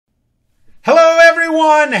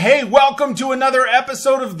everyone. Hey, welcome to another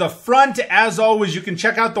episode of The Front. As always, you can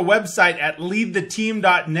check out the website at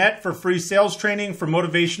leadtheteam.net for free sales training, for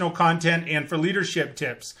motivational content, and for leadership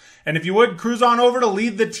tips. And if you would, cruise on over to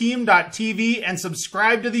leadtheteam.tv and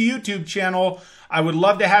subscribe to the YouTube channel. I would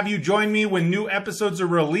love to have you join me when new episodes are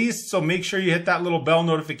released, so make sure you hit that little bell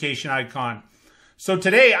notification icon. So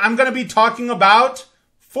today, I'm going to be talking about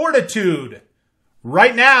Fortitude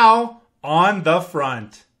right now on The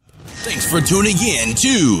Front. Thanks for tuning in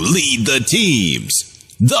to Lead the Teams,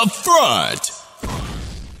 The Front.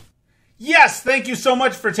 Yes, thank you so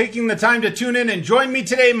much for taking the time to tune in and join me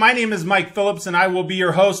today. My name is Mike Phillips and I will be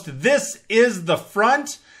your host. This is The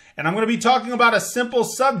Front, and I'm going to be talking about a simple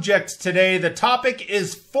subject today. The topic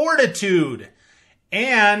is fortitude.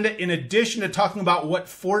 And in addition to talking about what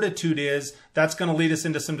fortitude is, that's going to lead us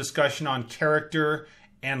into some discussion on character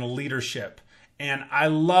and leadership. And I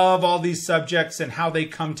love all these subjects and how they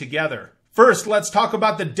come together. First, let's talk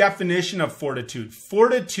about the definition of fortitude.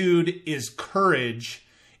 Fortitude is courage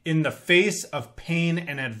in the face of pain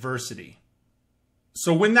and adversity.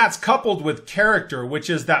 So when that's coupled with character, which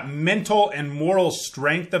is that mental and moral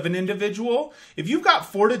strength of an individual, if you've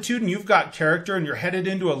got fortitude and you've got character and you're headed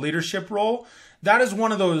into a leadership role, that is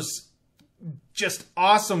one of those just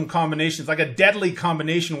awesome combinations, like a deadly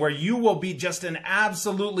combination where you will be just an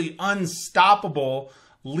absolutely unstoppable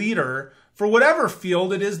leader for whatever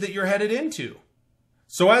field it is that you're headed into.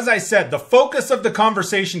 So as I said, the focus of the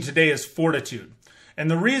conversation today is fortitude. And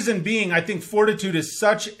the reason being, I think fortitude is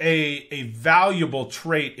such a valuable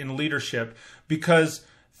trait in leadership because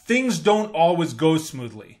things don't always go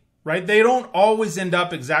smoothly. Right? They don't always end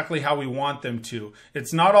up exactly how we want them to.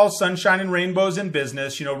 It's not all sunshine and rainbows in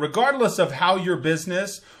business. You know, regardless of how your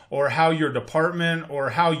business or how your department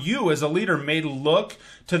or how you as a leader may look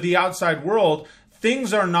to the outside world,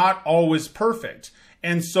 things are not always perfect.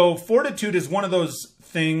 And so fortitude is one of those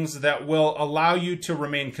things that will allow you to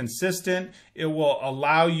remain consistent. It will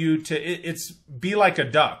allow you to, it's be like a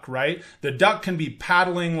duck, right? The duck can be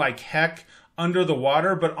paddling like heck under the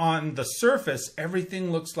water, but on the surface,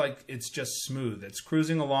 everything looks like it's just smooth. It's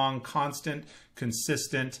cruising along, constant,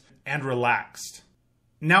 consistent, and relaxed.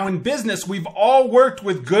 Now in business, we've all worked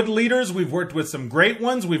with good leaders. We've worked with some great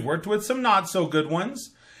ones. We've worked with some not so good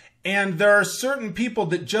ones. And there are certain people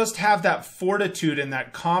that just have that fortitude and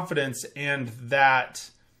that confidence and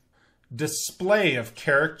that display of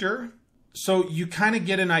character. So you kind of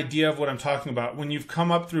get an idea of what I'm talking about when you've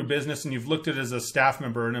come up through business and you've looked at it as a staff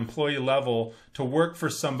member, an employee level, to work for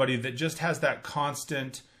somebody that just has that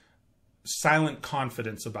constant, silent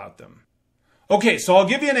confidence about them. Okay, so I'll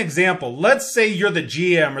give you an example. Let's say you're the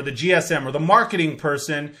GM or the GSM or the marketing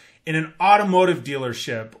person in an automotive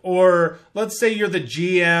dealership, or let's say you're the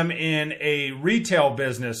GM in a retail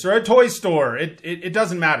business or a toy store. It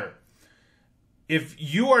doesn't matter. If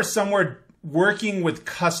you are somewhere working with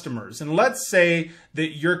customers, and let's say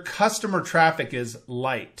that your customer traffic is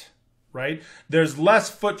light, right? There's less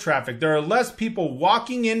foot traffic. There are less people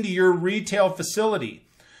walking into your retail facility.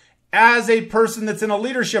 As a person that's in a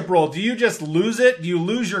leadership role, do you just lose it? Do you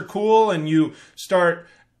lose your cool and you start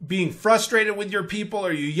being frustrated with your people,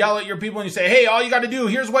 or you yell at your people and you say, hey, all you got to do,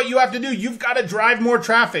 here's what you have to do. You've got to drive more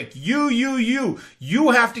traffic. You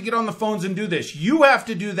have to get on the phones and do this. You have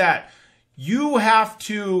to do that. You have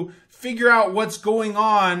to figure out what's going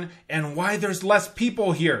on and why there's less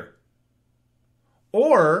people here.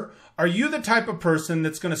 Or are you the type of person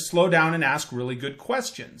that's going to slow down and ask really good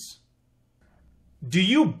questions? Do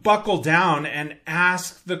you buckle down and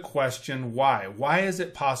ask the question why? Why is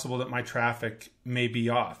it possible that my traffic may be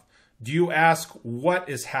off? Do you ask what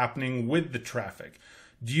is happening with the traffic?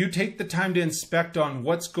 Do you take the time to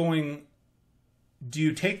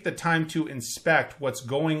inspect what's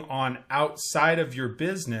going on outside of your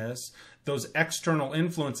business, those external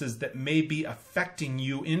influences that may be affecting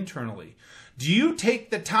you internally? Do you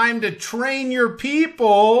take the time to train your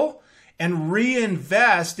people and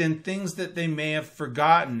reinvest in things that they may have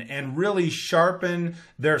forgotten and really sharpen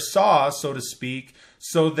their saw, so to speak,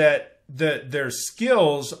 so that their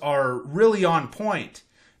skills are really on point?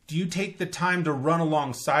 Do you take the time to run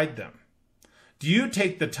alongside them? Do you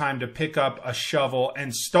take the time to pick up a shovel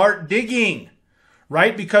and start digging,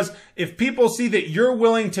 right? Because if people see that you're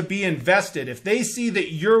willing to be invested, if they see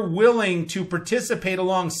that you're willing to participate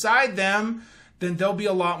alongside them, then they'll be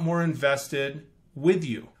a lot more invested with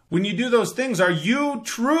you. When you do those things, are you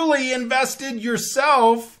truly invested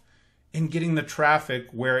yourself in getting the traffic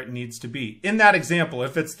where it needs to be? In that example,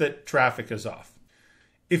 if it's that traffic is off.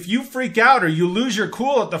 If you freak out or you lose your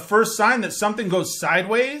cool at the first sign that something goes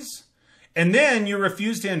sideways, and then you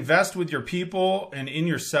refuse to invest with your people and in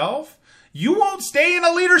yourself, you won't stay in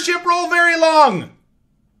a leadership role very long.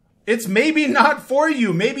 It's maybe not for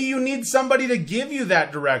you. Maybe you need somebody to give you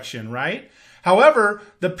that direction, right? However,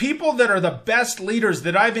 the people that are the best leaders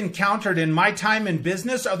that I've encountered in my time in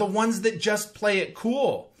business are the ones that just play it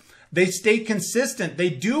cool. They stay consistent.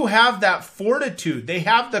 They do have that fortitude. They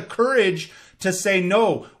have the courage to say,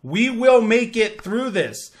 no, we will make it through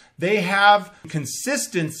this. They have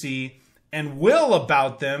consistency and will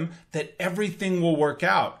about them that everything will work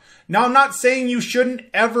out. Now, I'm not saying you shouldn't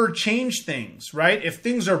ever change things, right? If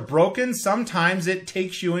things are broken, sometimes it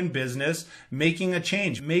takes you in business making a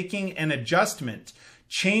change, making an adjustment,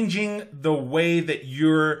 changing the way that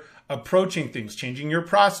you're approaching things, changing your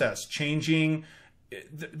process,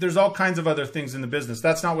 there's all kinds of other things in the business.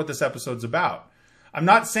 That's not what this episode's about. I'm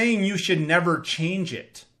not saying you should never change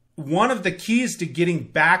it. One of the keys to getting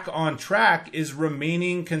back on track is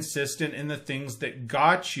remaining consistent in the things that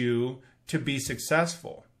got you to be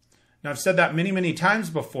successful. Now, I've said that many, many times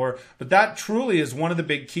before, but that truly is one of the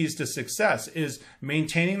big keys to success, is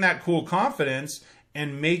maintaining that cool confidence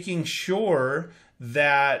and making sure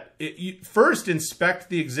that you first inspect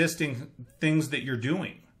the existing things that you're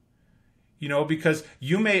doing. You know, because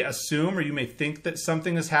you may assume or you may think that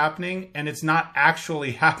something is happening and it's not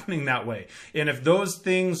actually happening that way. And if those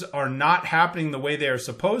things are not happening the way they are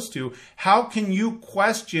supposed to, how can you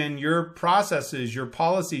question your processes, your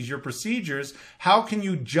policies, your procedures? How can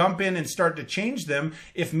you jump in and start to change them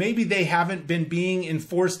if maybe they haven't been being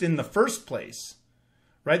enforced in the first place?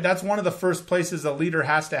 Right? That's one of the first places a leader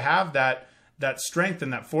has to have that strength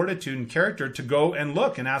and that fortitude and character to go and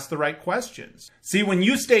look and ask the right questions. See, when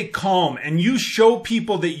you stay calm and you show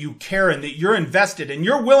people that you care and that you're invested and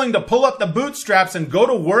you're willing to pull up the bootstraps and go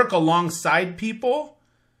to work alongside people,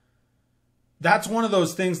 that's one of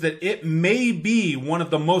those things that it may be one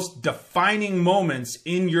of the most defining moments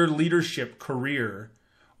in your leadership career,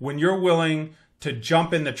 when you're willing to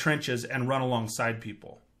jump in the trenches and run alongside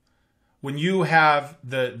people. When you have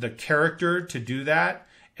the character to do that,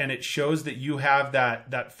 and it shows that you have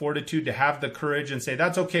that fortitude to have the courage and say,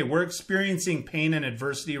 that's okay, we're experiencing pain and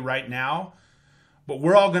adversity right now, but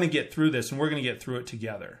we're all going to get through this and we're going to get through it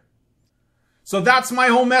together. So that's my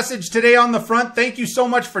whole message today on the front. Thank you so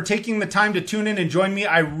much for taking the time to tune in and join me.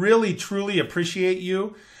 I really, truly appreciate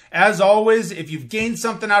you. As always, if you've gained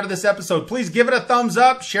something out of this episode, please give it a thumbs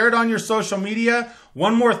up, share it on your social media.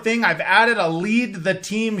 One more thing, I've added a Lead the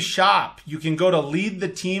Team shop. You can go to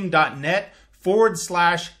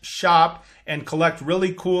leadtheteam.net/shop and collect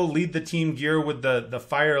really cool Lead the Team gear with the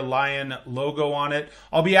Fire Lion logo on it.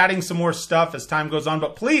 I'll be adding some more stuff as time goes on,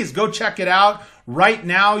 but please go check it out. Right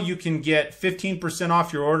now, you can get 15%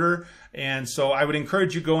 off your order, and so I would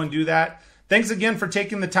encourage you to go and do that. Thanks again for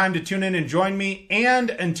taking the time to tune in and join me,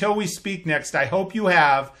 and until we speak next, I hope you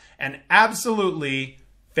have an absolutely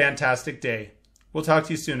fantastic day. We'll talk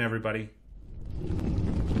to you soon, everybody.